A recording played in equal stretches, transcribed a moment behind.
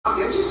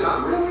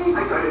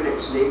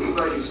Navy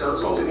buddy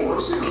sells them to me.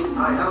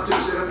 I helped him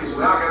set up his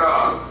Knock it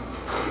off.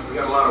 We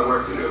got a lot of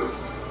work to do.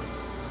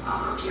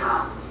 I'll look you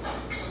up.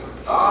 Thanks.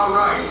 All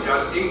right,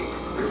 Dusty.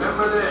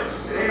 Remember this.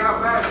 It ain't how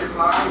fast you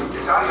fly,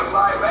 it's how you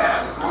fly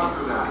fast. Go on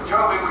through that.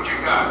 Show me what you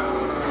got.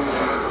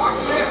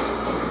 What's this?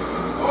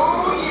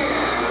 Oh,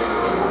 yeah.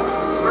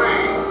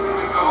 Great. You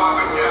can go up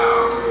and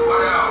down.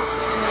 What else?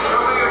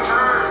 Show me your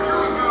turn. Here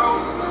we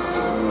go.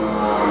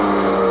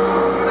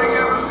 You think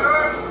that was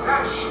good?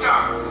 That's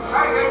stuck.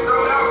 I get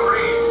those out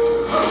green.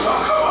 Oh,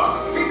 come on.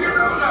 Keep your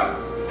nose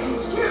up. Hey,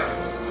 Skip.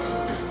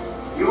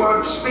 You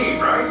on speed,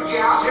 right?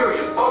 Yeah.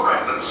 Serious bull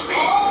rattling speed.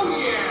 Oh,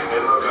 yeah.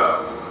 And look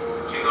up.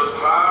 See those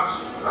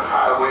clouds? The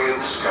highway in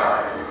the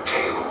sky.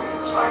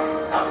 Tailwinds like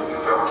nothing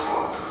you've ever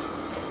flown.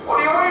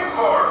 What are you waiting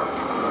for?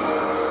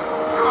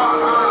 Come on,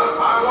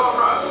 I won't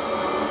run.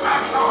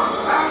 Back north,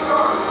 back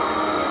north.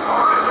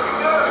 All right,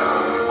 looking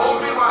good.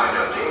 Hold me wide,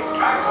 Dusty.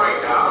 Back right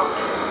now.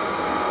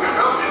 Your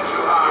nose is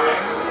too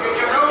high. Get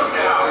your nose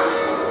down.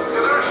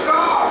 You're gonna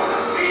stall.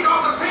 Feet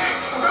on the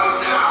pitch. Nose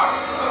down.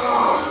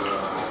 Oh.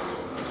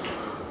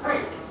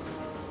 Hey,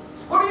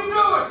 what are you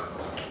doing?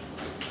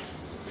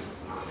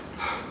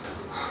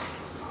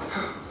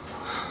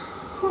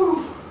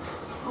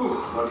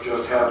 What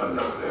just happened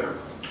up there?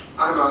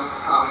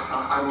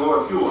 I'm low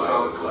on fuel, I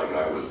so... look like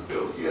I was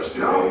built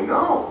yesterday.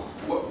 No.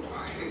 What?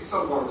 It's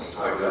someone...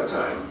 I've got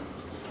time.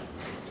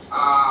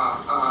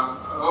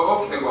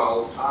 Okay,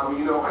 well,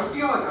 you know, I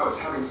feel like I was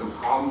having some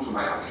problems with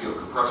my axial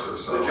compressor,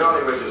 so... The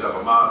Jolly Ridges have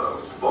a motto,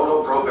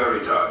 Volo Pro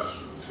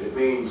Veritas. It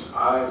means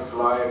I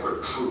fly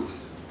for truth.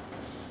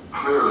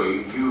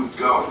 Clearly, you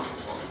don't.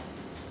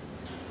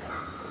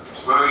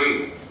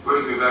 Sparky,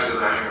 push me back to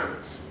the hangar.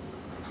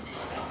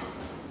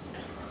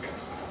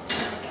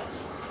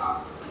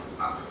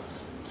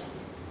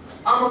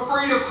 I'm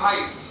afraid of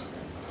heights.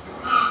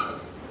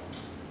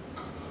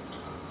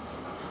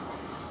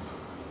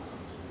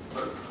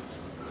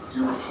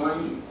 You're a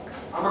plane.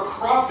 I'm a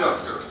crop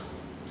duster.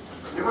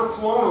 I've never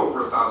flown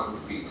over 1,000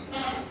 feet.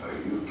 Are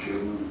you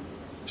kidding?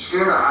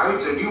 Scared of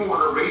heights and you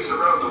want to race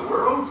around the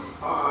world?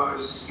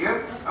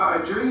 Skip,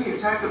 during the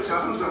attack of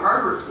Tuscaloosa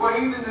Harbor, why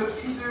even the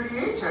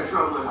P-38s had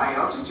trouble at high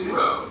altitudes?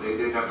 Well, they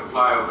didn't have to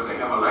fly over the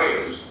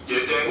Himalayas,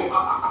 did they? Well,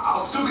 I'll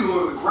still be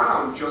low to the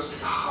ground, just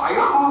higher.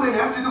 Oh, then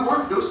after the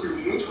war, those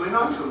 38s went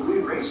on to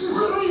win races.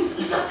 Really?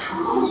 Is that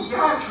true? Oh,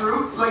 yeah,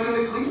 true. Like in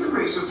the Cleveland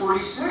race of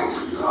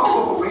 46.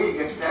 Oh, wait, it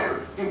gets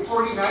better. In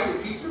 49, the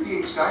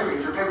P-38 Sky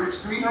Ranger averaged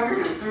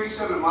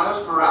 337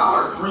 miles per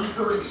hour.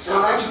 337?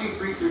 Well, actually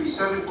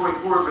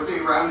 337.4, but they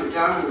rounded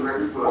down in the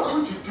record books. Why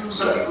would you do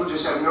Some that? people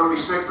just have no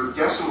respect for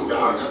decimal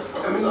points.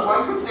 I mean,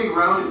 why couldn't they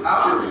round it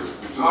up?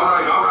 Seriously.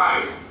 All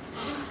right.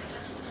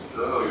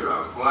 So you're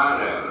a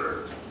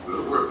flat-adder.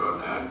 We'll work on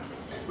that.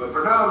 But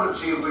for now, let's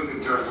see if we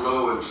can turn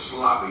low and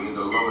sloppy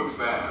into low and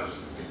fast.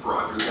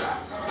 Roger that.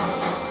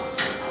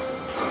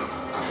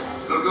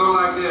 It'll go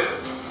like this.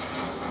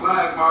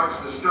 Flag marks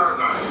the start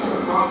line.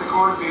 Across the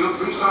cornfield,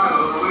 3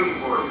 silos are waiting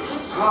for you.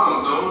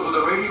 Slalom those with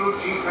a radial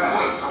G-pad.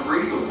 Wait, a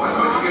radial what?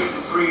 Once you get to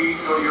the trees,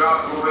 go to your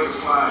optimal rate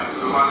of flying.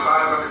 So about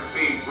 500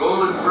 feet.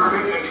 Roll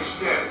inverted and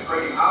extend,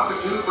 trading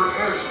altitude for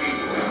airspeed,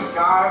 and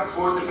dive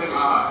toward the finish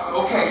line.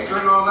 Okay.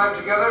 String all that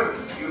together,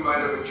 you might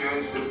have a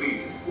chance to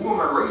beat it. Who am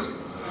I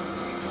racing?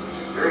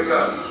 Here he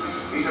comes.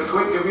 He's a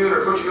twin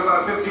commuter pushing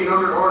about 1,500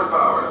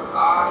 horsepower.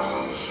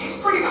 He's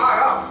pretty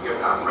high up. You're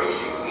not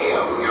racing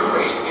him, you're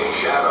racing his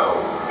shadow.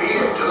 Beat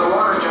it to the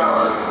water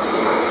tower.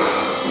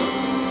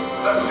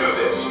 Let's do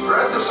this. We're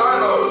at the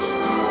silos.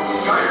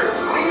 Tiger,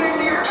 lean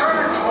into your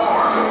turns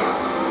more.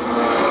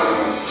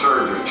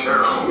 Turns are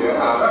terrible.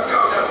 Yeah. Let's go,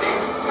 Dusty.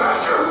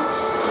 Faster.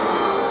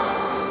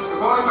 You're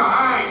falling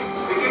behind.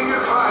 Begin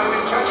your climb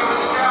and catch him in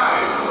the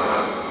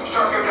dive.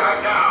 Start your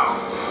dive now.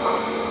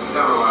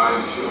 Never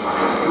mind.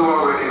 You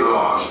already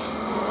lost.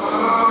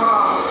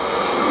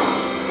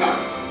 So,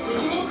 we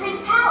can increase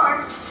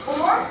power,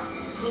 or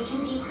we can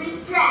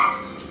decrease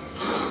drag.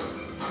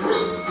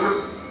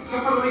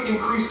 Definitely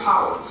increase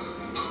power.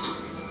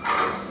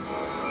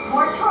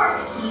 More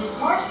torque means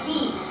more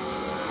speed.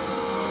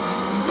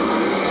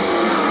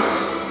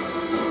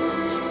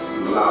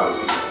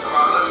 Lousy. Come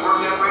on, let's work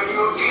that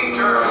radial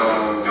G-turn.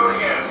 Do it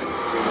again.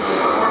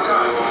 One more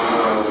time.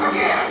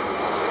 Again.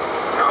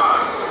 Come on,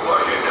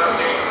 push it,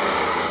 Dusty.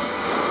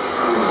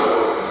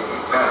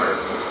 Better.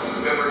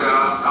 Remember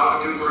now,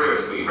 altitude for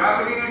airspeed.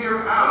 Gravity in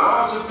your hand.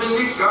 Laws of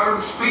physics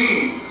govern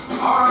speed.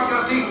 All right,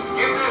 Dusty,